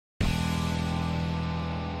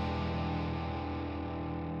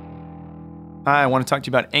Hi, I want to talk to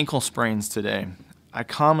you about ankle sprains today. I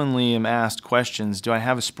commonly am asked questions, do I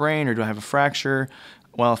have a sprain or do I have a fracture?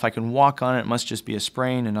 Well, if I can walk on it, it must just be a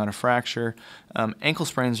sprain and not a fracture. Ankle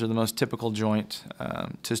sprains are the most typical joint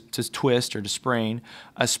to twist or to sprain.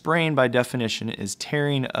 A sprain, by definition, is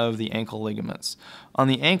tearing of the ankle ligaments. On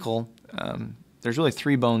the ankle, there's really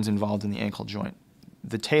three bones involved in the ankle joint.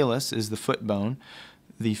 The talus is the foot bone,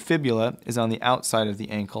 the fibula is on the outside of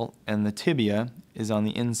the ankle, and the tibia is on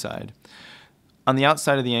the inside. On the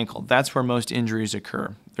outside of the ankle, that's where most injuries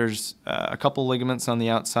occur. There's a couple ligaments on the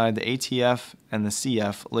outside, the ATF and the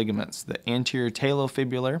CF ligaments. The anterior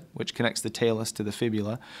talofibular, which connects the talus to the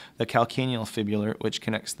fibula, the calcaneal fibular, which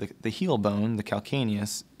connects the heel bone, the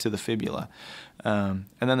calcaneus, to the fibula. And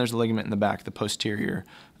then there's a ligament in the back, the posterior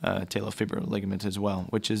talofibular ligament as well,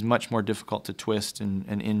 which is much more difficult to twist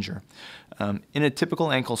and injure. In a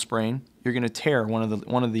typical ankle sprain, you're going to tear one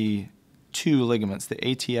of the two ligaments, the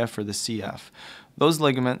ATF or the CF. Those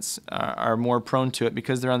ligaments are more prone to it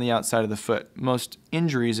because they're on the outside of the foot. Most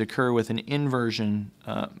injuries occur with an inversion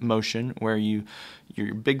motion where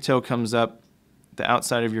your big toe comes up, the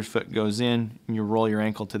outside of your foot goes in, and you roll your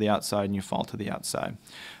ankle to the outside and you fall to the outside.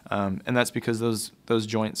 And that's because those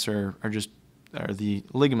joints are the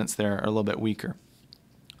ligaments there are a little bit weaker.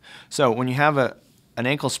 So when you have an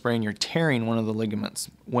ankle sprain, you're tearing one of the ligaments.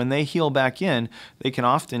 When they heal back in, they can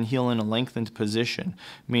often heal in a lengthened position,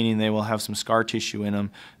 meaning they will have some scar tissue in them.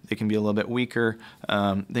 They can be a little bit weaker.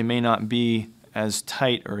 They may not be as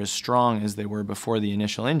tight or as strong as they were before the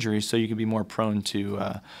initial injury, so you can be more prone to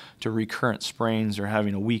recurrent sprains or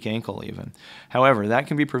having a weak ankle even. However, that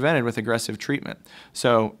can be prevented with aggressive treatment.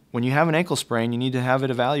 So when you have an ankle sprain, you need to have it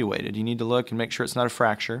evaluated. You need to look and make sure it's not a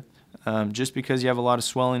fracture. Just because you have a lot of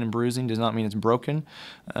swelling and bruising does not mean it's broken.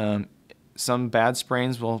 Some bad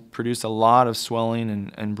sprains will produce a lot of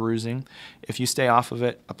swelling and bruising. If you stay off of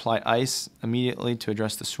it, apply ice immediately to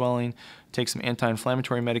address the swelling. Take some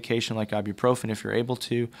anti-inflammatory medication like ibuprofen if you're able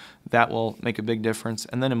to. That will make a big difference.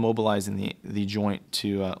 And then immobilizing the joint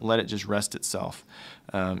to let it just rest itself.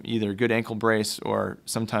 Either a good ankle brace or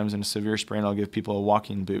sometimes in a severe sprain I'll give people a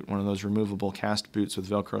walking boot, one of those removable cast boots with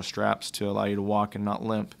Velcro straps to allow you to walk and not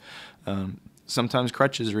limp. Sometimes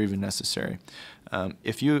crutches are even necessary.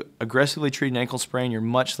 If you aggressively treat an ankle sprain, you're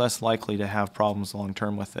much less likely to have problems long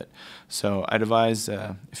term with it. So I'd advise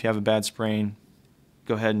if you have a bad sprain,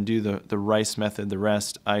 go ahead and do the RICE method, the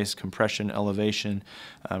rest, ice, compression, elevation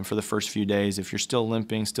for the first few days. If you're still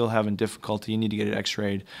limping, still having difficulty, you need to get it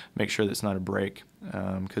x-rayed, make sure that it's not a break,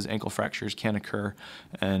 because ankle fractures can occur,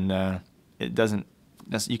 and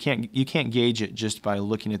you can't gauge it just by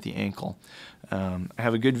looking at the ankle. I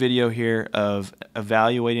have a good video here of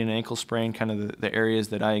evaluating an ankle sprain, kind of the areas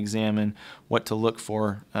that I examine, what to look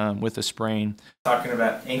for with a sprain. Talking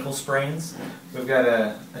about ankle sprains, we've got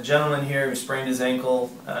a gentleman here who sprained his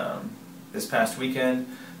ankle this past weekend.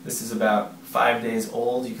 This is about 5 days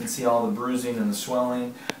old. You can see all the bruising and the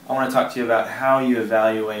swelling. I want to talk to you about how you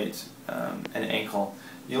evaluate an ankle.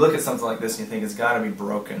 You look at something like this and you think it's got to be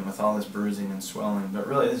broken with all this bruising and swelling, but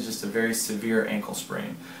really this is just a very severe ankle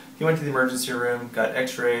sprain. He went to the emergency room, got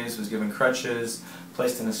x-rays, was given crutches,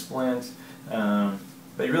 placed in a splint, but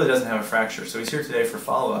he really doesn't have a fracture. So he's here today for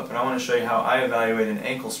follow-up, and I want to show you how I evaluate an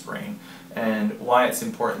ankle sprain and why it's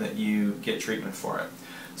important that you get treatment for it.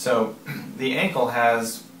 So the ankle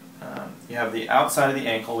has, you have the outside of the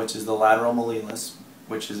ankle, which is the lateral malleolus,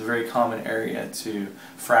 which is a very common area to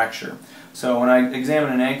fracture. So when I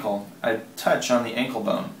examine an ankle, I touch on the ankle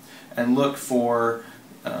bone and look for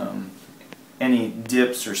any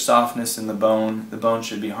dips or softness in the bone. The bone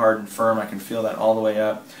should be hard and firm. I can feel that all the way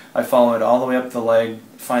up. I follow it all the way up the leg,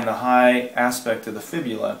 find the high aspect of the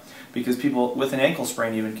fibula, because people with an ankle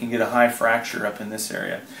sprain even can get a high fracture up in this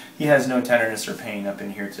area. He has no tenderness or pain up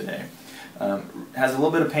in here today. Has a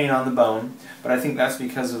little bit of pain on the bone, but I think that's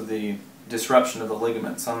because of the disruption of the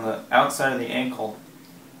ligaments. On the outside of the ankle,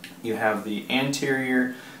 you have the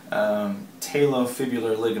anterior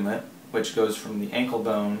talofibular ligament, which goes from the ankle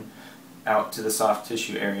bone out to the soft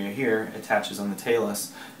tissue area here, attaches on the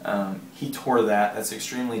talus. He tore that. That's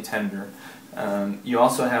extremely tender. You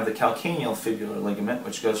also have the calcaneal fibular ligament,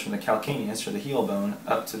 which goes from the calcaneus, or the heel bone,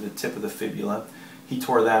 up to the tip of the fibula. He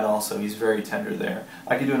tore that also. He's very tender there.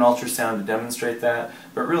 I could do an ultrasound to demonstrate that,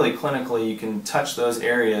 but really clinically you can touch those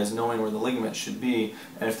areas knowing where the ligament should be,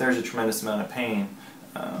 and if there's a tremendous amount of pain,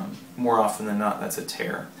 more often than not that's a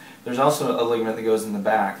tear. There's also a ligament that goes in the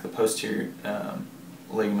back, the posterior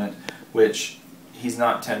ligament, which he's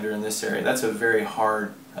not tender in this area. That's a very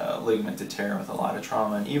hard ligament to tear with a lot of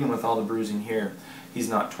trauma, and even with all the bruising here, he's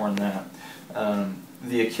not torn that.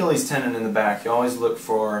 The Achilles tendon in the back, you always look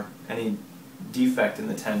for any defect in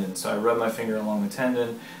the tendon. So I rub my finger along the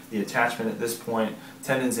tendon, the attachment at this point,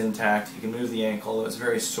 tendon's intact, you can move the ankle, though it's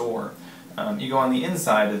very sore. You go on the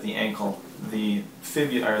inside of the ankle, the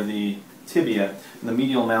fibula, or the tibia, and the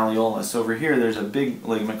medial malleolus. Over here there's a big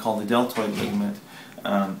ligament called the deltoid ligament.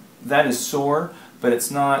 That is sore, but it's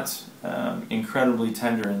not incredibly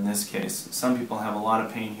tender in this case. Some people have a lot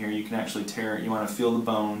of pain here. You can actually tear it. You want to feel the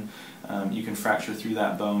bone. You can fracture through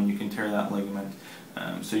that bone. You can tear that ligament.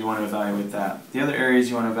 So you want to evaluate that. The other areas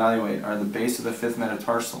you want to evaluate are the base of the fifth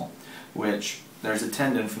metatarsal, which there's a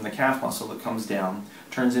tendon from the calf muscle that comes down,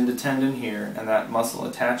 turns into tendon here, and that muscle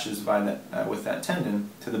attaches with that tendon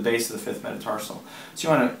to the base of the fifth metatarsal. So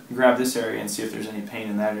you want to grab this area and see if there's any pain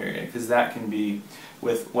in that area, because that can be,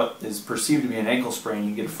 with what is perceived to be an ankle sprain,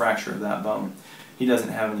 you get a fracture of that bone. He doesn't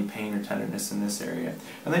have any pain or tenderness in this area.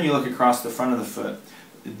 And then you look across the front of the foot.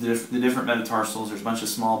 The different metatarsals, there's a bunch of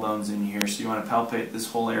small bones in here, so you want to palpate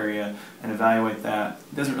this whole area and evaluate that.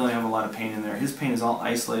 He doesn't really have a lot of pain in there. His pain is all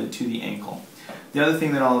isolated to the ankle. The other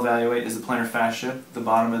thing that I'll evaluate is the plantar fascia, the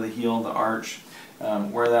bottom of the heel, the arch,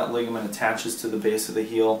 where that ligament attaches to the base of the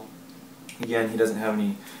heel. Again, he doesn't have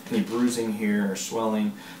any bruising here or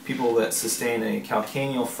swelling. People that sustain a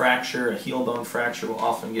calcaneal fracture, a heel bone fracture, will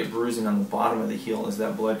often get bruising on the bottom of the heel as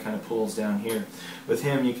that blood kind of pools down here. With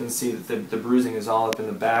him, you can see that the bruising is all up in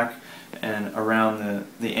the back and around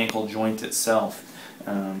the ankle joint itself.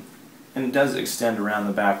 And it does extend around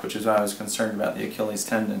the back, which is why I was concerned about the Achilles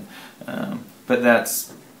tendon. But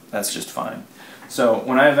that's just fine. So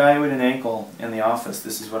when I evaluate an ankle in the office,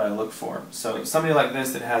 this is what I look for. So somebody like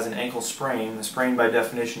this that has an ankle sprain, the sprain by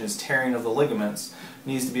definition is tearing of the ligaments,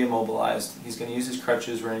 needs to be immobilized. He's going to use his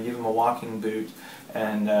crutches, we're going to give him a walking boot,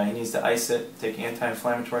 and he needs to ice it, take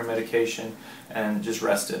anti-inflammatory medication, and just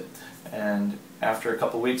rest it. And after a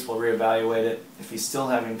couple weeks we'll reevaluate it. If he's still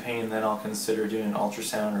having pain, then I'll consider doing an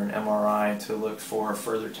ultrasound or an MRI to look for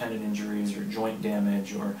further tendon injuries or joint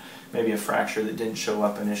damage, or maybe a fracture that didn't show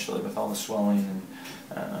up initially with all the swelling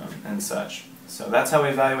and such. So that's how we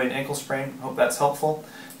evaluate an ankle sprain. Hope that's helpful.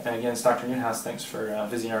 And again, it's Dr. Neuhaus. Thanks for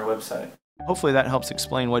visiting our website. Hopefully that helps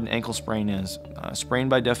explain what an ankle sprain is. Sprain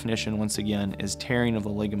by definition, once again, is tearing of the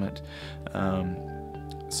ligament.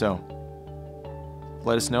 So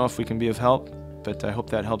let us know if we can be of help, but I hope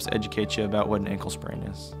that helps educate you about what an ankle sprain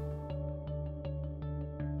is.